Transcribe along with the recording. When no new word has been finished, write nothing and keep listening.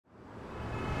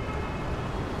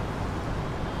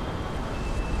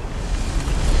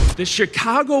The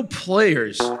Chicago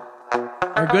players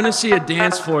are going to see a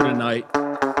dance floor tonight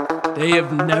they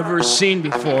have never seen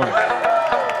before.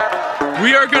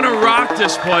 We are going to rock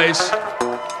this place,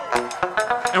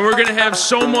 and we're going to have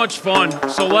so much fun.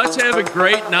 So let's have a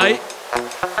great night,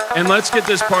 and let's get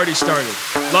this party started.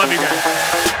 Love you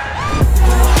guys.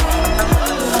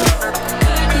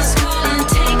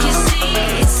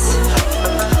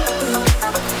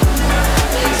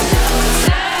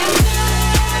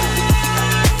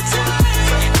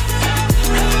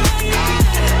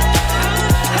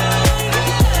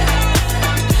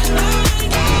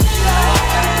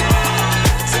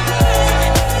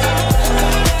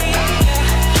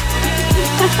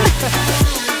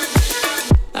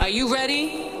 Are you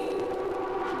ready?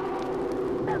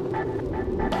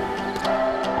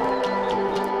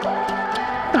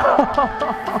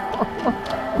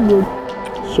 You're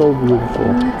so beautiful.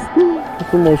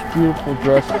 It's the most beautiful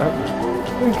dress ever.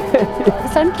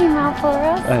 The sun came out for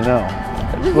us. I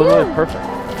know. It's literally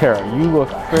perfect. Tara, you look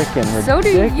freaking ridiculous. So do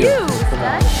you.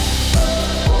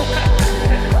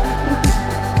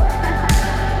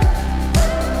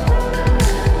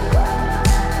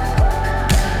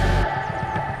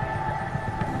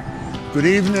 Good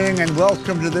evening and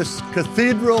welcome to this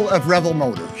Cathedral of Revel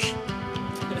Motors.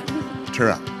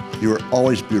 Tara, you were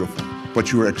always beautiful,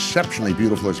 but you were exceptionally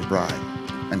beautiful as a bride.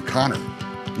 And Connor,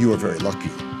 you were very lucky.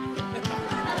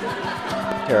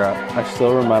 Tara, I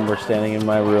still remember standing in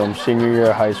my room senior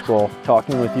year of high school,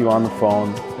 talking with you on the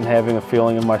phone, and having a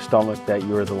feeling in my stomach that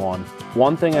you were the one.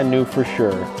 One thing I knew for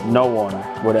sure, no one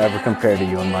would ever compare to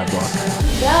you in my book.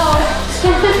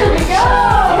 Here we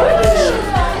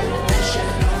go!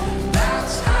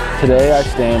 Today I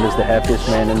stand as the happiest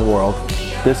man in the world.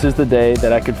 This is the day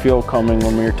that I could feel coming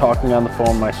when we were talking on the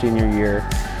phone my senior year.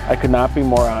 I could not be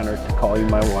more honored to call you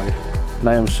my wife, and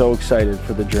I am so excited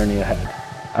for the journey ahead.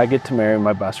 I get to marry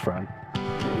my best friend.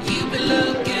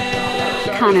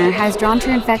 Connor has drawn to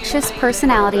your infectious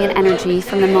personality and energy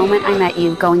from the moment I met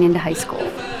you going into high school.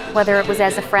 Whether it was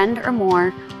as a friend or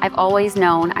more, I've always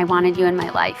known I wanted you in my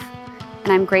life.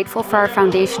 And I'm grateful for our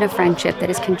foundation of friendship that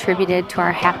has contributed to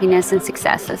our happiness and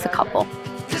success as a couple.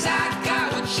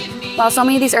 While so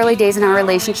many of these early days in our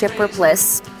relationship were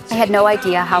bliss, I had no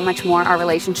idea how much more our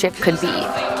relationship could be.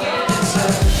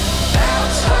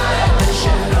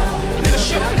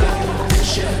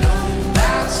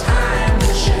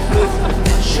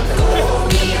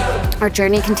 Our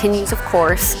journey continues, of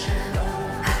course,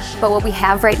 but what we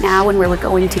have right now and where we're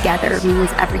going together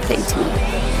means everything to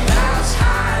me.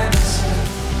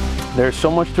 There's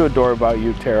so much to adore about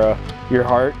you, Tara. Your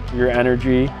heart, your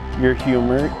energy, your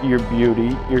humor, your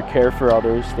beauty, your care for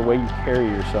others, the way you carry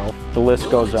yourself. The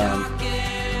list goes on.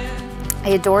 I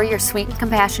adore your sweet and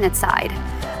compassionate side.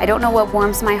 I don't know what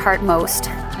warms my heart most.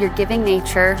 Your giving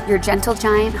nature, your gentle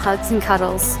giant hugs and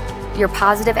cuddles, your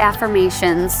positive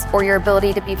affirmations, or your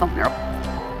ability to be vulnerable.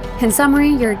 In summary,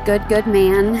 you're a good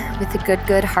man with a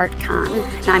good heart, Con.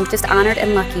 And I'm just honored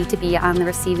and lucky to be on the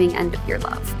receiving end of your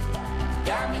love.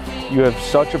 You have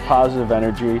such a positive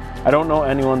energy. I don't know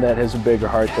anyone that has a bigger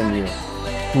heart than you.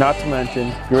 Not to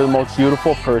mention, you're the most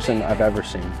beautiful person I've ever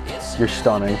seen. You're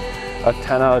stunning. A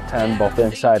 10 out of 10, both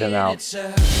inside and out.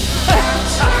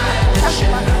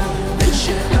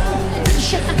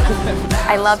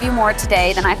 I love you more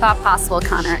today than I thought possible,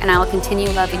 Connor, and I will continue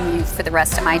loving you for the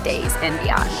rest of my days and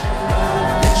beyond.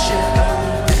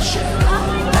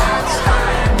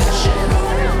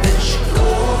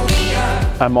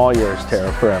 I'm all yours,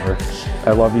 Tara, forever.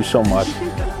 I love you so much.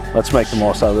 Let's make the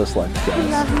most out of this life together. I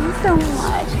love you so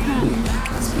much.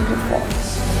 It's beautiful.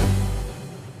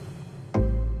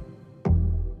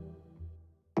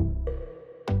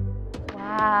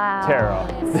 Wow. Tara,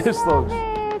 this looks...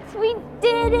 We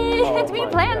did it! Oh We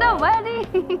my planned God. a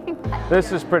wedding!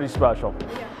 This is pretty special.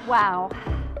 Wow.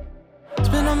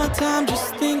 Spend all my time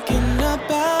just thinking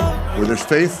about. Where there's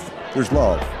faith, there's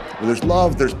love. Where there's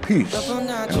love, there's peace. And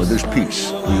where there's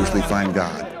peace, we usually find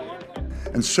God.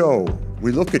 And so,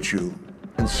 we look at you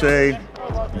and say,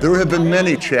 there have been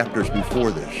many chapters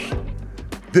before this.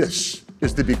 This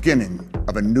is the beginning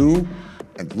of a new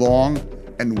and long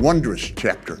and wondrous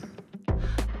chapter.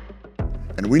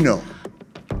 And we know,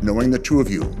 knowing the two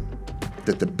of you,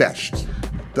 that the best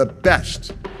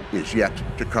is yet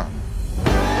to come.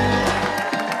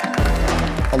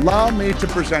 Allow me to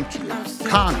present to you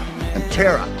Connor and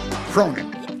Tara Cronin.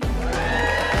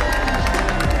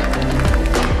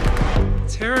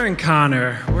 Tara and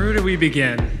Connor, where do we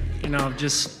begin? You know,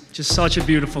 just such a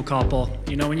beautiful couple.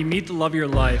 You know, when you meet the love of your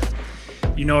life,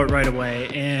 you know it right away.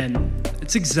 And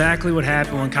it's exactly what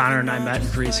happened when Connor and I met in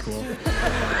preschool.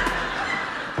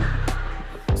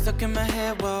 stuck in my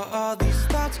head while all these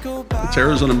thoughts go by.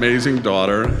 Tara's an amazing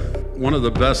daughter. One of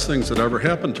the best things that ever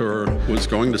happened to her was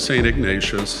going to St.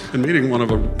 Ignatius and meeting one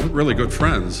of her really good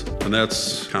friends, and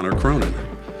that's Connor Cronin.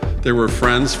 They were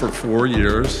friends for 4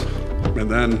 years,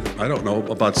 and then, I don't know,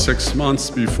 about 6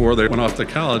 months before they went off to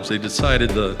college, they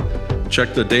decided to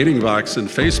check the dating box in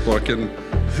Facebook, and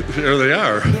there they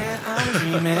are. Yeah, I'm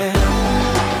dreaming.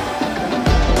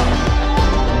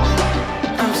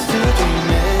 I'm still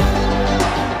dreaming.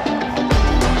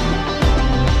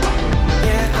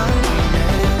 Yeah, I'm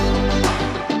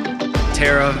dreaming.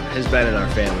 Tara has been in our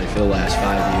family for the last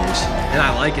 5 years, and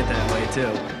I like it that way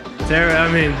too. Tara,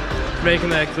 I mean, making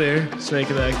that clear, just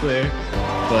making that clear.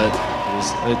 But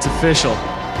it's official.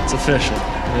 It's official.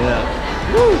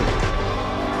 Yeah. Woo!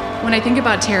 When I think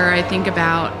about Tara, I think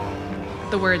about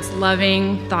the words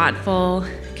loving, thoughtful,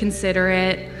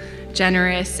 considerate,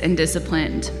 generous, and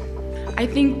disciplined. I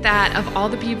think that of all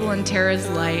the people in Tara's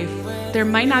life, there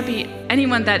might not be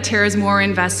anyone that Tara's more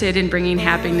invested in bringing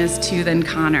happiness to than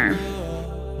Connor.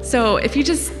 So if you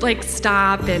just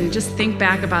stop and just think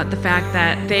back about the fact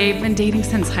that they've been dating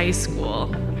since high school.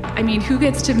 I mean, who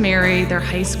gets to marry their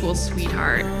high school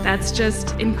sweetheart? That's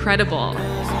just incredible. She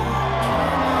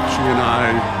and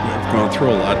I have gone through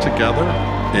a lot together,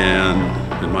 and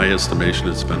in my estimation,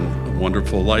 it's been a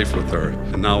wonderful life with her.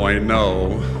 And now I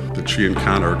know that she and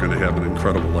Connor are going to have an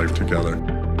incredible life together.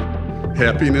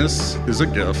 Happiness is a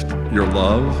gift. Your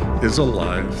love is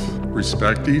alive.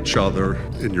 Respect each other,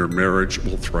 and your marriage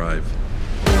will thrive.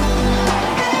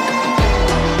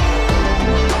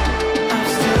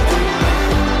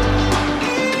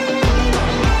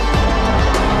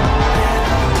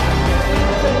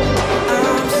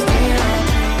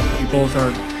 Both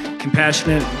are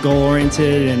compassionate,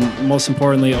 goal-oriented, and most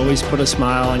importantly, always put a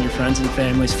smile on your friends and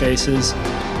family's faces.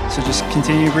 So just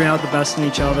continue to bring out the best in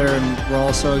each other, and we're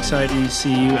all so excited to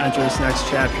see you enter this next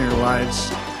chapter in your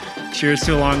lives. Cheers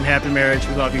to a long and happy marriage.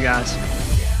 We love you guys.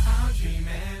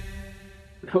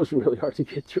 That was really hard to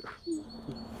get through.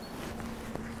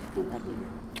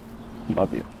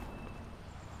 Love you.